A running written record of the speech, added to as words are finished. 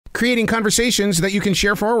creating conversations that you can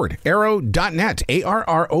share forward. Arrow.net,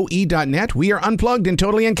 ARROE.net. We are unplugged and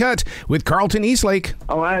totally uncut with Carleton Eastlake.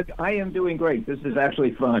 Oh, I am doing great. This is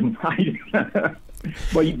actually fun.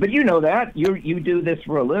 Well, but you know that. You do this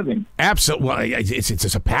for a living. Absolutely. Well,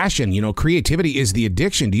 it's a passion. You know, creativity is the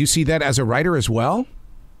addiction. Do you see that as a writer as well?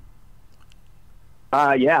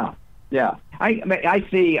 Yeah. I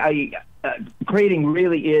see. Creating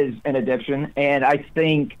really is an addiction, and I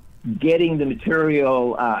think getting the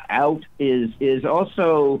material out is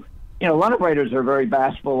also, you know, a lot of writers are very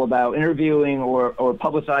bashful about interviewing or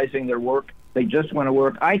publicizing their work. They just want to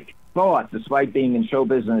work. I thought, despite being in show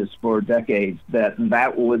business for decades,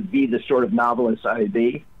 that would be the sort of novelist I'd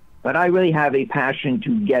be. But I really have a passion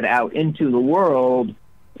to get out into the world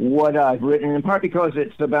what I've written, in part because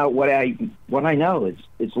it's about what I know.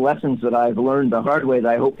 It's lessons that I've learned the hard way that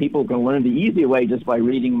I hope people can learn the easy way just by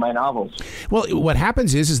reading my novels. Well, what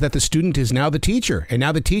happens is that the student is now the teacher, and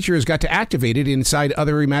now the teacher has got to activate it inside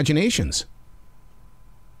other imaginations.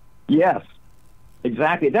 Yes.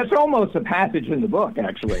 Exactly. That's almost a passage in the book,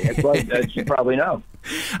 actually, as you probably know.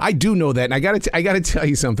 I do know that, and I got to tell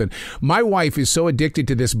you something. My wife is so addicted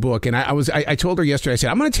to this book, and I told her yesterday. I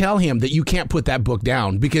said, I'm going to tell him that you can't put that book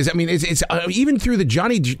down, because I mean, it's even through the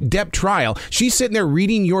Johnny Depp trial, she's sitting there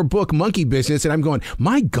reading your book, Monkey Business, and I'm going,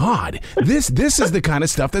 my God, this is the kind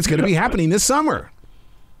of stuff that's going to be happening this summer.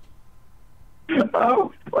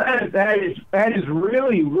 Oh, well, that is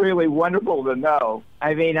really, really wonderful to know.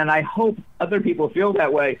 I mean, and I hope other people feel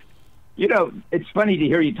that way. You know, it's funny to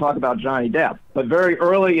hear you talk about Johnny Depp, but very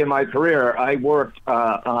early in my career, I worked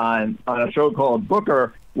on a show called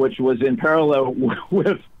Booker, which was in parallel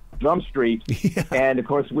with Jump Street. Yeah. And, of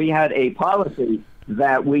course, we had a policy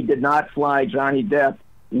that we did not fly Johnny Depp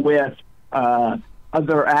with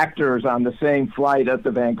other actors on the same flight up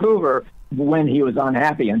to Vancouver when he was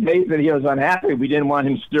unhappy. And days that he was unhappy, we didn't want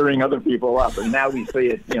him steering other people up. And now we see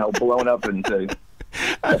it, you know, blown up into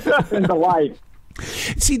life.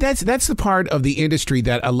 See, that's the part of the industry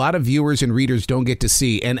that a lot of viewers and readers don't get to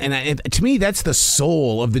see, and to me, that's the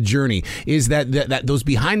soul of the journey. Is that those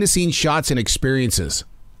behind the scenes shots and experiences?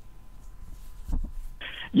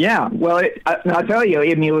 Yeah, well, I'll tell you,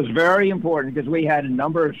 I mean, it was very important because we had a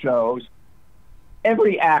number of shows.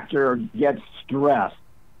 Every actor gets stressed,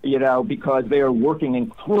 you know, because they are working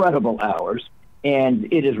incredible hours,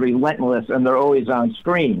 and it is relentless, and they're always on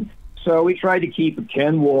screen. So we tried to keep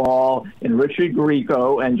Ken Wall and Richard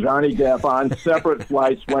Grieco and Johnny Depp on separate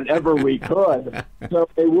flights whenever we could, so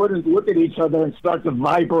they wouldn't look at each other and start to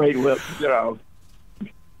vibrate with, you know,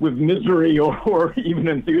 with misery or even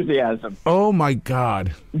enthusiasm. Oh my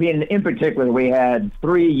God! I mean, in particular, we had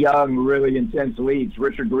three young, really intense leads: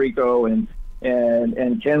 Richard Grieco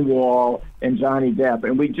and Ken Wall and Johnny Depp,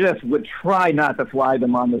 and we just would try not to fly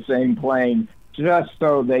them on the same plane, just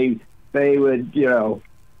so they would, you know,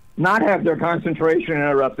 not have their concentration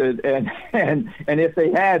interrupted, and if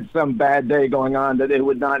they had some bad day going on, that it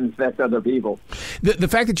would not infect other people. The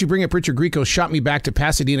fact that you bring up Richard Grieco shot me back to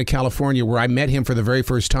Pasadena, California, where I met him for the very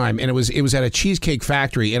first time, and it was at a cheesecake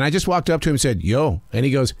factory, and I just walked up to him and said, "Yo," and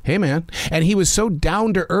he goes, "Hey, man," and he was so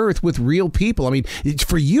down to earth with real people. I mean,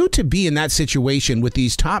 for you to be in that situation with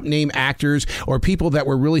these top name actors or people that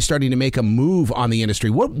were really starting to make a move on the industry,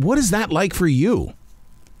 what is that like for you?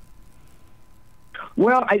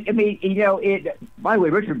 Well, I mean, you know, by the way,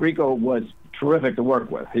 Richard Grieco was terrific to work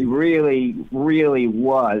with. He really, really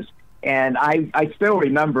was. And I still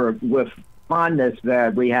remember with fondness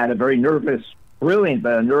that we had a very nervous, brilliant,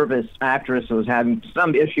 but a nervous actress who was having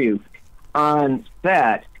some issue on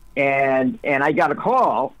set. And I got a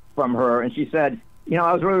call from her, and she said, you know,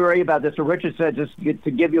 I was really worried about this. So Richard said just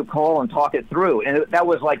to give you a call and talk it through. And that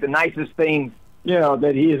was like the nicest thing, you know,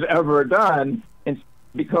 that he has ever done, and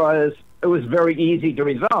because it was very easy to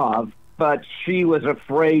resolve, but she was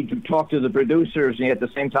afraid to talk to the producers, and at the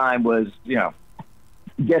same time was, you know,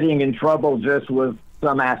 getting in trouble just with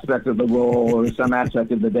some aspect of the role or some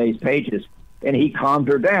aspect of the day's pages. And he calmed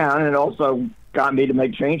her down and also got me to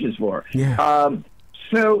make changes for her. Yeah.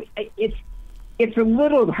 So it's a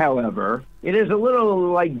little, however, it is a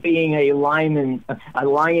little like being a lion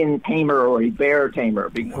tamer or a bear tamer,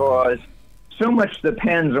 because so much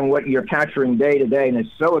depends on what you're capturing day to day, and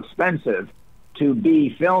it's so expensive to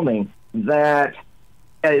be filming that,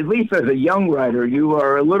 at least as a young writer, you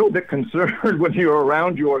are a little bit concerned when you're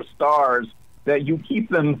around your stars that you keep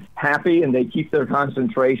them happy and they keep their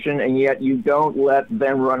concentration, and yet you don't let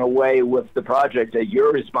them run away with the project that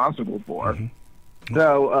you're responsible for. Mm-hmm.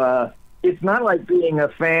 So it's not like being a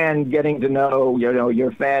fan getting to know, you know,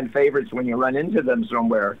 your fan favorites when you run into them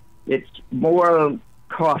somewhere. It's more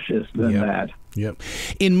cautious than that. Yep.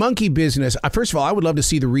 In monkey business, first of all, I would love to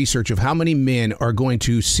see the research of how many men are going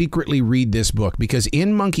to secretly read this book, because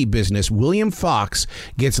in monkey business, William Fox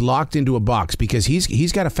gets locked into a box because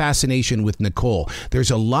he's got a fascination with Nicole.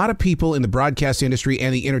 There's a lot of people in the broadcast industry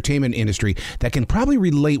and the entertainment industry that can probably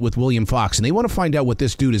relate with William Fox, and they want to find out what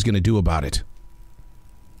this dude is going to do about it.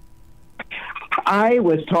 I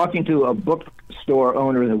was talking to a bookstore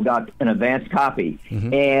owner who got an advance copy,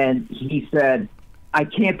 and he said, I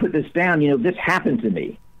can't put this down. This happened to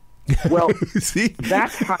me. Well, See? that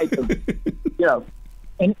type of,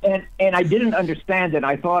 and I didn't understand it.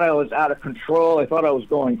 I thought I was out of control. I thought I was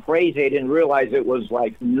going crazy. I didn't realize it was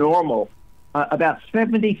like normal. About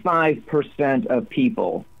 75% of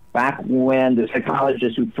people, back when the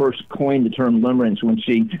psychologist who first coined the term limerence, when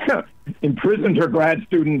she imprisoned her grad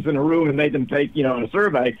students in a room and made them take, a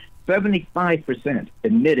survey, 75%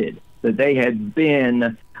 admitted that they had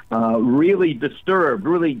been really disturbed,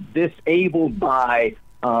 really disabled by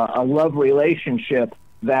a love relationship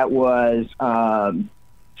that was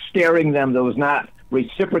staring them, that was not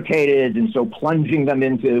reciprocated, and so plunging them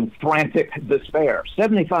into frantic despair.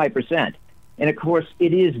 75%. And of course,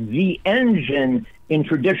 it is the engine in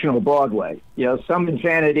traditional Broadway. Some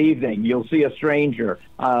enchanted evening, you'll see a stranger.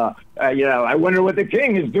 I wonder what the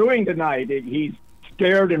king is doing tonight. He's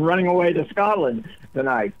scared and running away to Scotland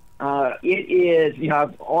tonight. It is,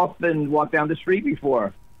 I've often walked down the street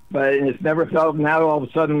before, but it's never felt, now all of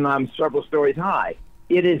a sudden I'm several stories high.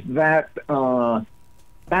 It is that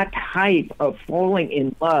type of falling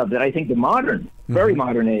in love that I think the modern, very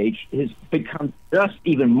modern age has become just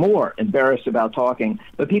even more embarrassed about talking.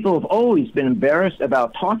 But people have always been embarrassed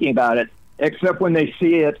about talking about it, except when they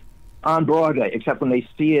see it on Broadway, except when they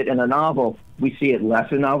see it in a novel. We see it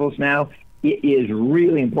less in novels now. It is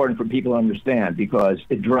really important for people to understand because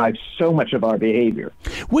it drives so much of our behavior.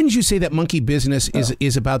 Wouldn't you say that monkey business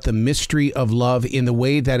is about the mystery of love in the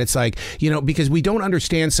way that it's like, because we don't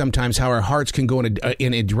understand sometimes how our hearts can go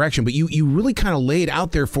in a direction, but you really kind of laid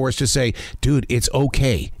out there for us to say, dude, it's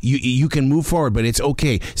okay. You can move forward, but it's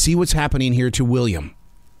okay. See what's happening here to William.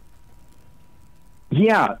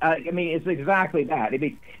 Yeah, it's exactly that.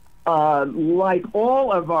 Like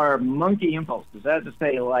all of our monkey impulses, that is to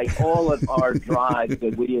say, like all of our drives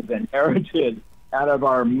that we have inherited out of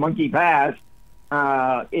our monkey past,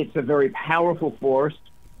 it's a very powerful force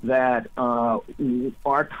that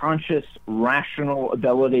our conscious, rational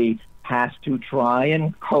ability has to try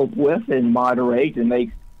and cope with and moderate and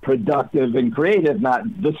make productive and creative,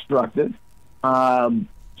 not destructive.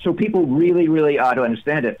 So people really, really ought to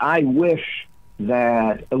understand it. I wish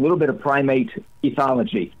that a little bit of primate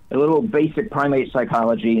ethology, a little basic primate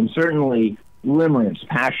psychology, and certainly limerence,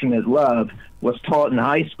 passionate love, was taught in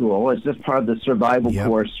high school as just part of the survival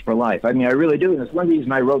course for life. I really do. And it's one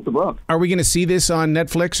reason I wrote the book. Are we going to see this on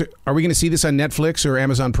Netflix? Are we going to see this on Netflix or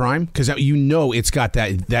Amazon Prime? Because it's got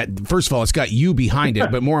that. First of all, it's got you behind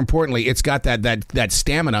it, but more importantly, it's got that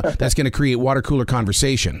stamina that's going to create water cooler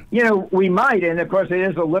conversation. We might, and of course, it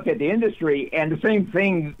is a look at the industry, and the same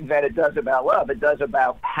thing that it does about love, it does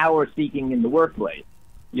about power seeking in the workplace.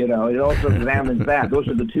 It also examines that. Those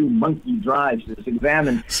are the two monkey drives it's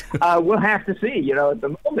examined. We'll have to see. At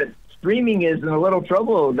the moment, streaming is in a little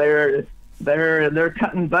trouble. They're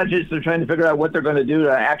cutting budgets. They're trying to figure out what they're going to do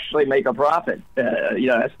to actually make a profit.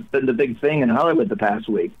 That's been the big thing in Hollywood the past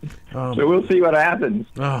week. So we'll see what happens.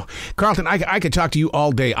 Oh, Carleton, I could talk to you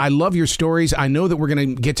all day. I love your stories. I know that we're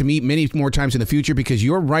going to get to meet many more times in the future because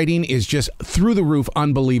your writing is just through the roof,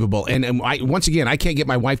 unbelievable. And once again, I can't get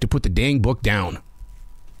my wife to put the dang book down.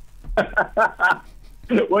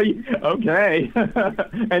 Well, okay,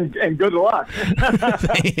 and good luck.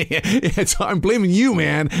 I'm blaming you,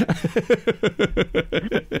 man.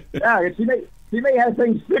 Yeah, she may have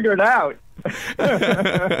things figured out.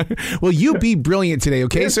 Well, you be brilliant today,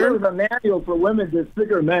 okay, it's sir? Sort of a manual for women to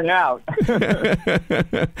figure men out.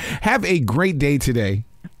 Have a great day today.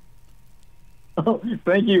 Oh,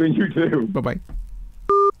 thank you, and you too. Bye-bye.